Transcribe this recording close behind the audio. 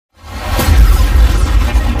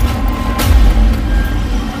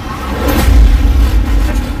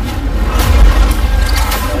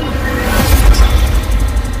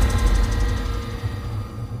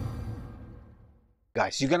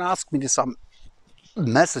guys, you're gonna ask me this some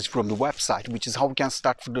message from the website, which is how we can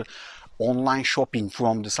start for the online shopping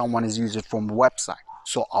from the someone is using from the website.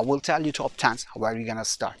 So I will tell you top 10 where you're gonna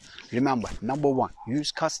start. Remember, number one,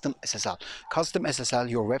 use custom SSL. Custom SSL,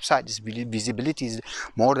 your website is visibility is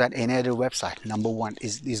more than any other website. Number one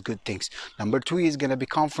is these good things. Number two is gonna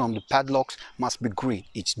become from the padlocks must be green.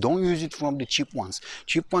 It's don't use it from the cheap ones.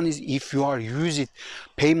 Cheap one is if you are using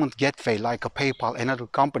payment gateway like a PayPal and other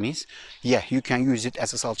companies, yeah, you can use it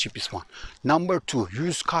SSL cheapest one. Number two,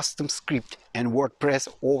 use custom script and WordPress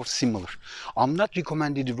or similar. I'm not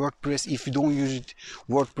recommending the WordPress if you don't use it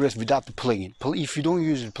WordPress without the plugin. If you don't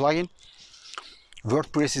use the plugin,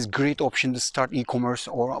 WordPress is great option to start e-commerce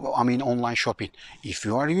or online shopping. If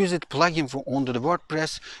you are using plugin from onto the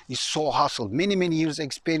WordPress, it's so hassle. Many years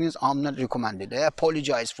experience. I'm not recommended. I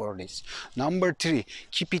apologize for this. Number three,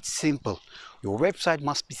 keep it simple. Your website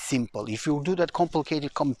must be simple. If you do that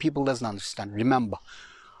complicated, people doesn't understand. Remember.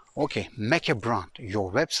 Okay, make a brand.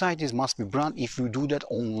 Your website must be brand. If you do that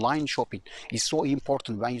online shopping, it's so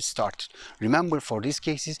important when you start. Remember, for these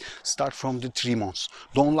cases, start from the 3 months.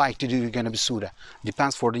 Don't like to do, you're gonna be sued.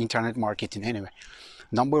 Depends for the internet marketing anyway.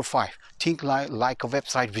 Number five, think like a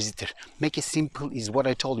website visitor. Make it simple is what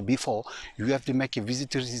I told you before. You have to make a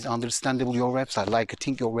visitors is understandable your website. Like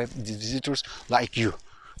think your visitors like you.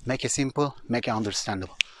 Make it simple, make it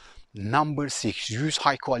understandable. Number six, use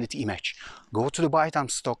high quality image. Go to the buy time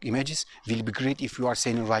stock images. Will be great if you are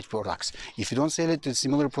selling right products. If you don't sell it to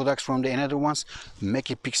similar products from the another ones, make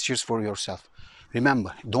it pictures for yourself.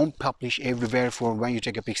 Remember, don't publish everywhere for when you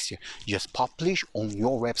take a picture. Just publish on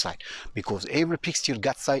your website because every picture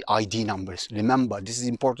got ID numbers. Remember, this is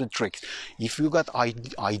important trick. If you got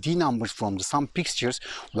ID numbers from some pictures,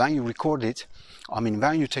 when you record it,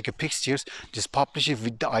 when you take a pictures, just publish it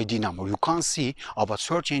with the ID number. You can't see about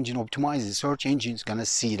search engine optimize. The search engine is gonna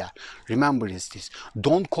see that. Remember this.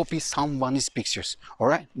 Don't copy someone's pictures. All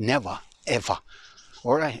right, never ever.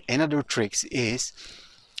 All right. Another trick is.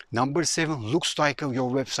 Number seven, looks like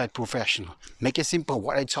your website professional. Make it simple.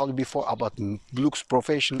 What I told you before about looks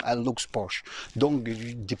professional and looks posh. Don't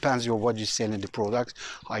depends on what you sell in the products,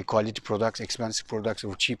 high quality products, expensive products,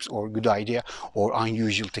 or cheap, or good idea, or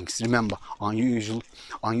unusual things. Remember,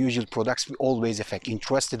 unusual products will always affect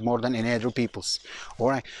interested more than any other people's. All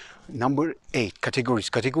right. Number eight, categories.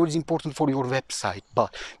 Categories important for your website,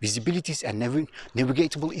 but visibilities and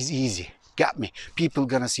navigatable is easy. Got me? People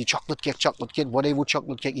gonna see chocolate cake, whatever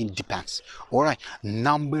chocolate cake, it depends. All right.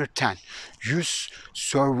 Number 10, use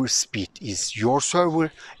server speed. Is your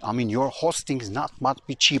server, your hosting is not must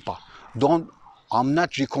be cheaper. I'm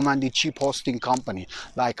not recommending cheap hosting company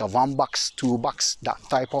like a $1, $2, that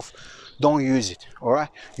type of. Don't use it. All right,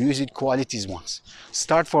 use it qualities ones.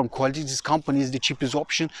 Start from qualities company is the cheapest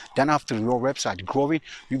option. Then after your website growing,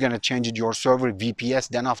 you're gonna change it your server VPS.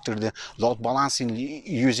 Then after the load balancing,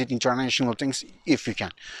 use it international things if you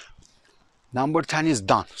can. Number 10 is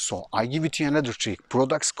done. So I give it to you another trick.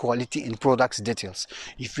 Products quality and products details.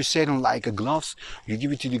 If you say don't like a gloves, you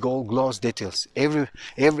give it to the gold gloves details. Every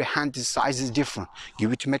hand size is different.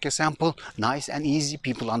 Give it to make a sample, nice and easy,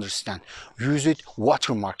 people understand. Use it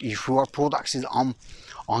watermark. If your products is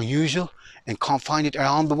unusual and can't find it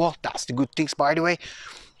around the world, that's the good things by the way.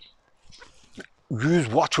 Use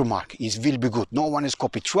watermark, it will be good. No one is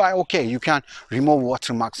copied. Try, okay, you can remove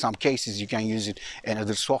watermark. Some cases you can use it in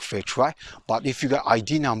other software. Try, but if you got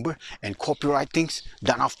ID number and copyright things,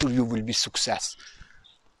 then after you will be success.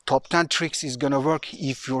 Top 10 tricks is gonna work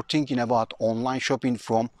if you're thinking about online shopping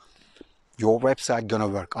from your website gonna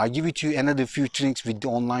work. I give it to you another few tricks with the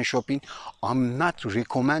online shopping. I'm not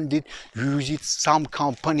recommended use it. Some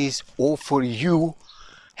companies offer you,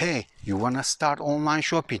 hey, you wanna start online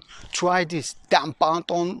shopping? Try this.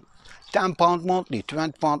 £10 monthly,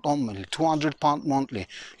 £20 monthly, £200 monthly.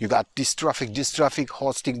 You got this traffic,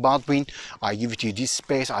 hosting, Baldwin. I give it to you this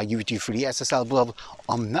space. I give it to you free SSL, blah, blah.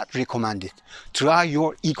 I'm not recommended. Try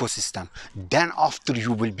your ecosystem. Then after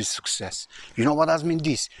you will be success. You know what does mean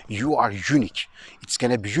this? You are unique. It's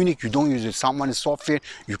gonna be unique. You don't use it. Someone's software.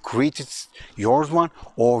 You created yours one,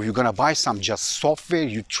 or you're gonna buy some just software.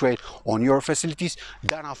 You trade on your facilities.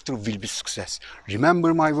 Then after will be success.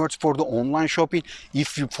 Remember my words for the online shopping.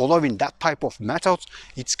 If you following that type of methods,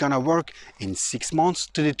 it's gonna work in 6 months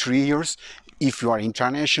to the 3 years if you are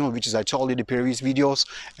international, which is I told you in the previous videos,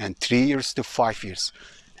 and 3 years to 5 years.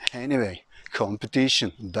 Anyway,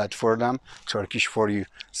 competition, that for them, Turkish for you.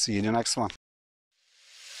 See you in the next one.